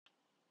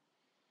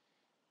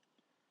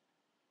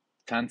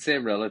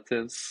Tanisi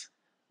Relatives,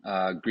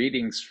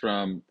 greetings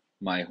from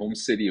my home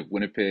city of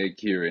Winnipeg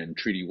here in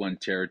Treaty 1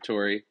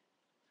 territory.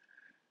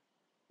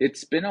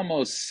 It's been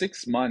almost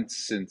 6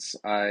 months since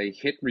I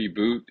hit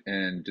reboot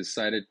and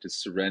decided to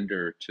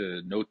surrender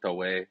to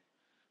Notaway,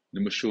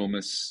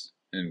 Nimoshomus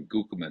and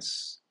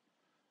Kokumus,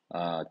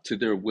 to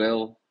their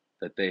will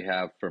that they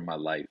have for my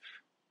life.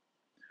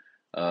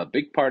 A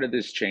big part of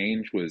this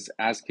change was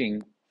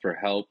asking for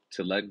help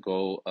to let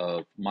go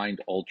of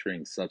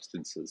mind-altering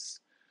substances,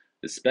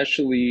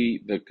 especially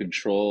the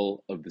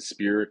control of the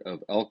spirit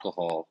of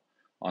alcohol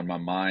on my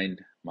mind,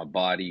 my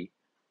body,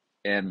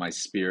 and my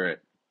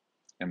spirit,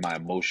 and my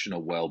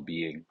emotional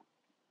well-being.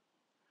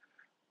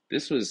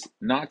 This was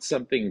not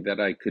something that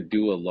I could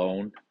do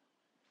alone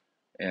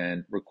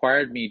and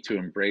required me to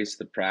embrace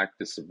the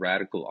practice of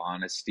radical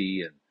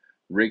honesty and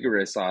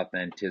rigorous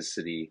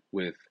authenticity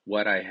with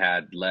what I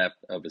had left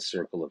of a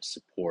circle of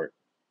support.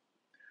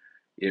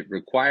 It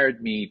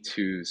required me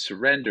to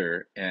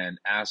surrender and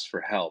ask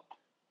for help,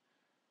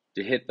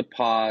 to hit the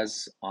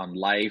pause on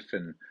life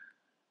and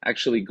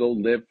actually go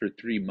live for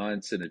 3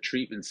 months in a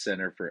treatment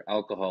center for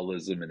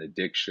alcoholism and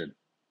addiction.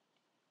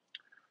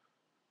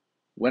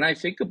 When I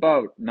think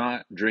about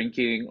not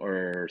drinking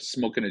or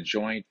smoking a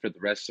joint for the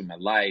rest of my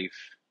life,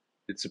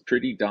 it's a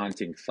pretty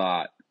daunting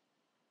thought.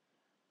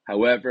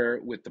 However,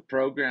 with the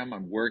program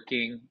I'm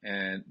working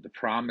and the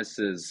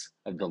promises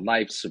of the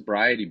life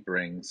sobriety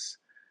brings,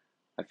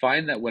 I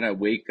find that when I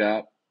wake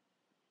up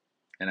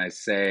and I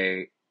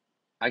say,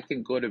 I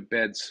can go to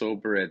bed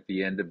sober at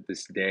the end of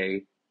this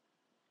day,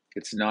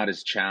 it's not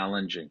as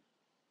challenging.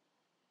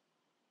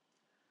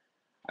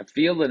 I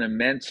feel an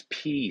immense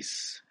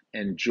peace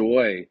and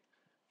joy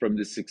from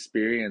this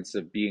experience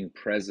of being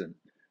present.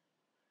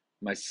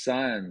 My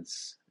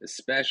sons,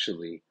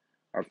 especially,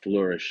 are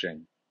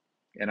flourishing,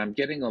 and I'm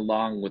getting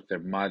along with their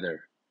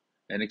mother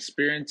and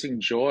experiencing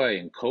joy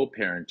in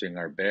co-parenting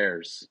our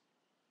bears.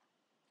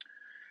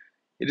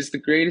 It is the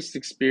greatest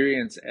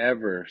experience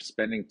ever,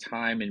 spending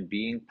time and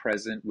being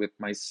present with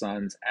my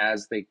sons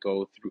as they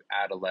go through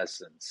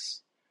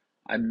adolescence.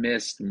 I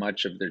missed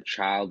much of their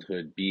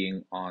childhood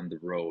being on the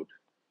road.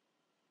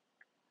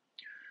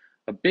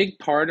 A big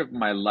part of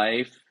my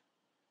life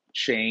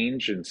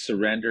change and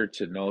surrender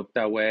to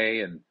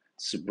Notaway and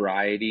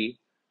sobriety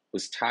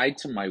was tied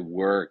to my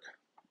work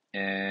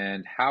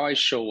and how I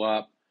show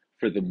up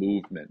for the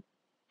movement.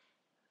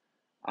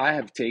 I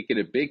have taken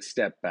a big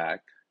step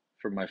back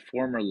from my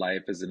former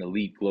life as an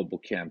elite global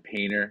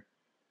campaigner,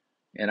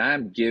 and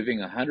I'm giving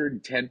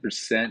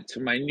 110% to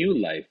my new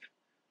life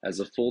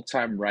as a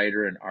full-time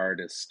writer and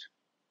artist.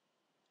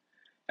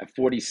 At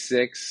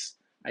 46,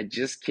 I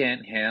just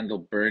can't handle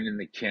burning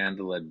the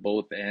candle at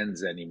both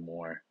ends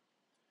anymore.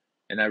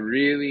 And I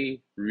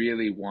really,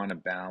 really want a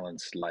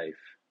balanced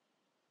life.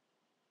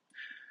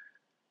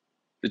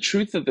 The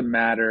truth of the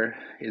matter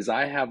is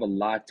I have a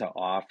lot to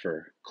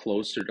offer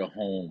closer to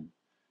home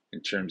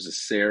in terms of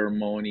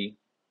ceremony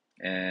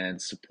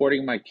and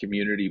supporting my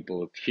community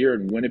both here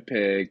in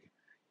Winnipeg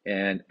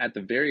and at the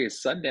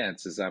various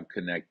Sundances I'm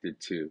connected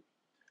to,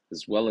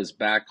 as well as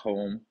back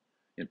home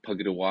in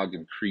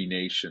Pugatawagan Cree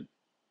Nation.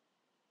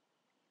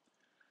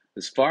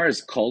 As far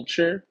as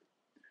culture,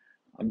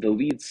 I'm the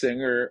lead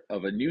singer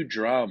of a new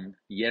drum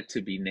yet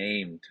to be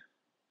named.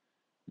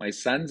 My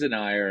sons and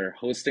I are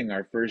hosting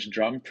our first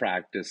drum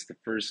practice the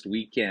first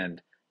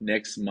weekend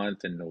next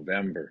month in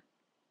November.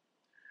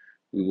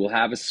 We will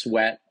have a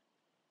sweat,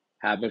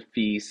 have a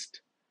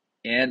feast,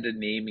 and a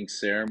naming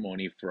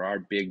ceremony for our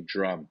big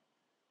drum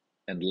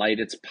and light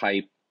its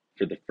pipe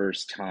for the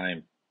first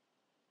time.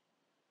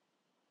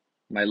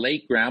 My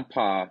late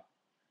grandpa,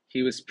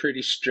 he was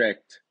pretty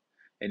strict,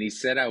 and he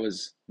said I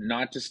was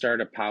not to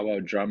start a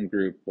powwow drum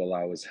group while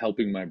I was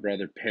helping my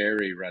brother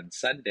Perry run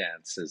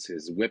Sundance as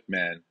his whip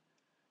man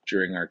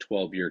during our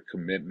 12-year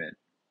commitment.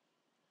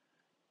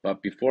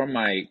 But before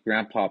my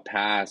grandpa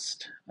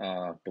passed,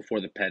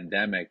 before the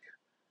pandemic,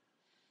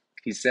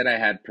 he said I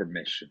had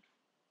permission.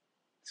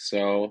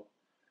 So,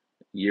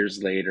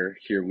 years later,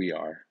 here we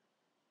are.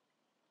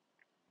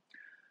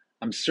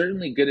 I'm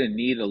certainly going to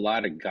need a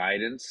lot of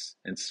guidance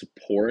and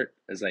support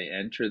as I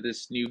enter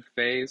this new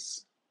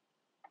phase.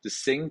 To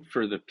sing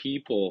for the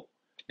people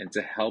and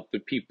to help the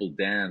people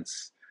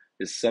dance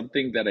is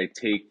something that I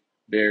take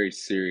very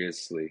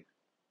seriously.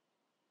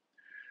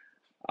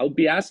 I'll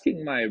be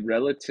asking my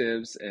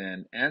relatives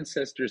and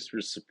ancestors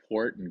for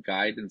support and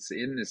guidance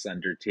in this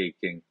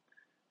undertaking,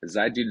 as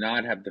I do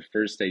not have the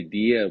first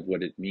idea of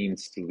what it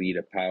means to lead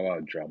a powwow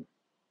drum.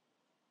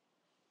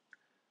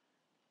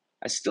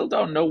 I still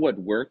don't know what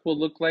work will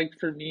look like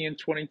for me in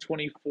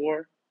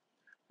 2024,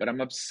 but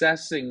I'm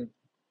obsessing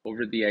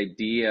over the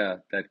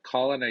idea that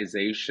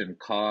colonization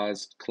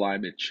caused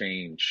climate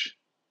change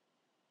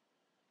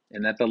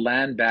and that the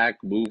land back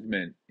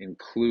movement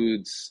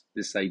includes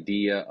this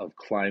idea of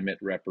climate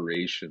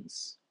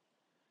reparations.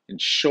 In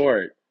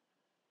short,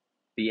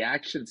 the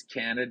actions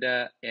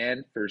Canada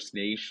and First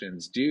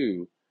Nations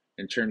do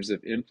in terms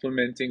of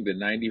implementing the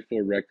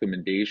 94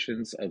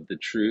 recommendations of the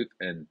Truth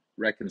and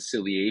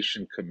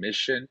Reconciliation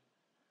Commission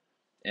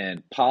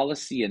and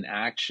policy and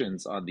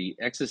actions on the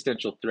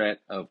existential threat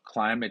of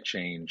climate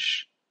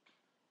change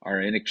are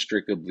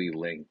inextricably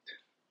linked.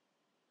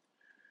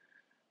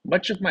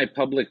 Much of my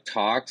public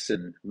talks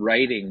and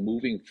writing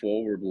moving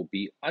forward will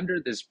be under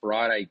this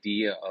broad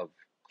idea of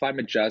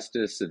climate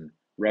justice and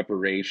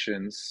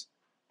reparations,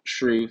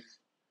 truth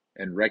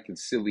and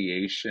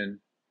reconciliation,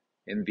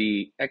 and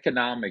the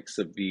economics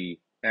of the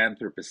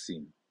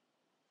Anthropocene.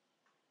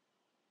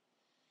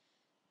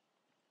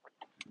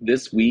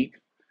 This week,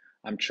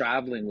 I'm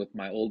traveling with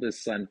my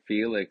oldest son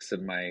Felix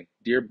and my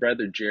dear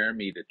brother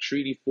Jeremy to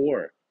Treaty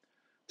 4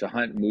 to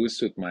hunt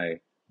moose with my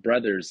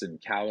brothers in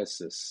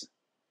Cowessess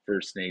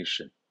First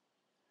Nation.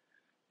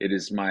 It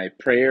is my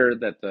prayer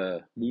that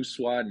the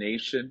Muswa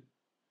Nation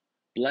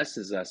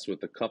blesses us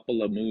with a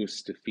couple of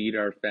moose to feed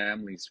our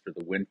families for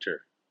the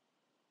winter.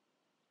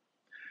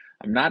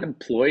 I'm not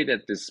employed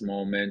at this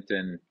moment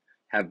and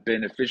have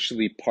been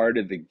officially part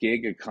of the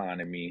gig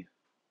economy.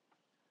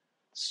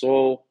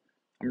 So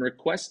I'm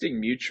requesting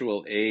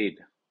mutual aid,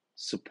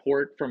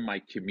 support from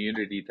my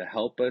community to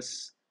help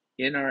us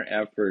in our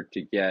effort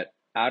to get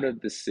out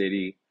of the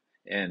city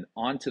and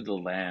onto the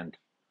land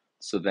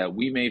so that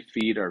we may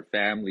feed our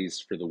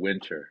families for the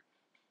winter.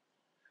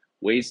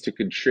 Ways to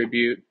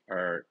contribute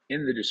are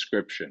in the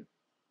description.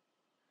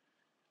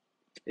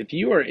 If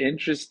you are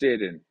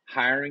interested in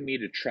hiring me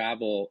to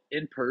travel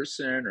in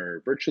person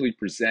or virtually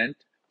present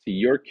to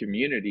your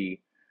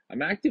community,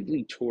 I'm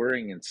actively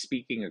touring and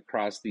speaking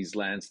across these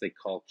lands they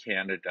call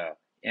Canada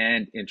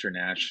and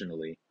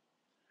internationally.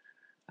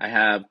 I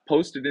have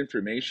posted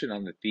information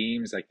on the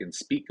themes I can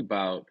speak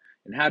about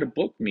and how to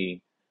book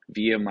me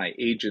via my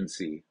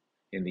agency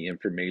in the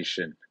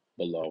information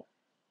below.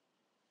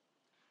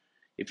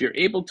 If you're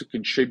able to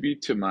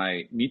contribute to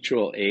my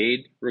mutual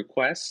aid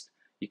request,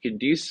 you can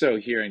do so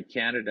here in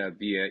Canada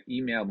via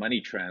email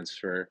money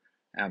transfer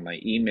at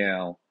my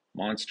email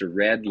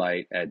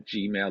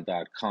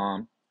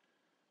monsterredlight@gmail.com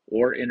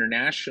or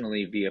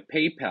internationally via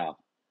PayPal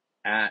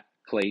at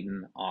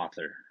Clayton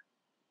Author.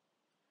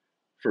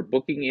 For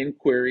booking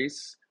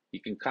inquiries,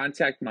 you can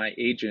contact my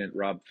agent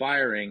Rob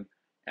Firing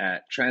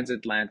at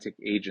Transatlantic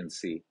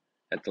Agency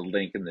at the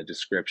link in the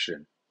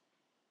description.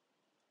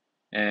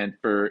 And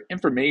for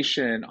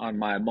information on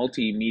my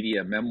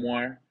multimedia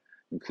memoir,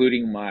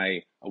 including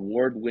my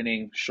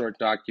award-winning short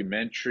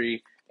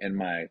documentary and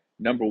my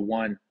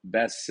 #1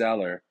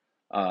 bestseller,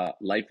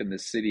 Life in the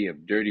City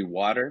of Dirty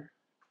Water,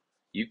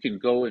 you can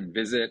go and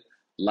visit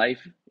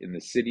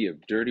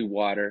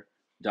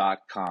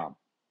lifeinthecityofdirtywater.com.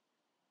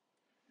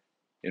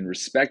 In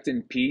respect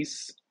and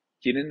peace,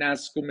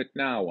 kininasko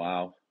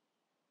mitnawaw,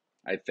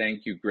 I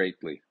thank you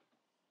greatly.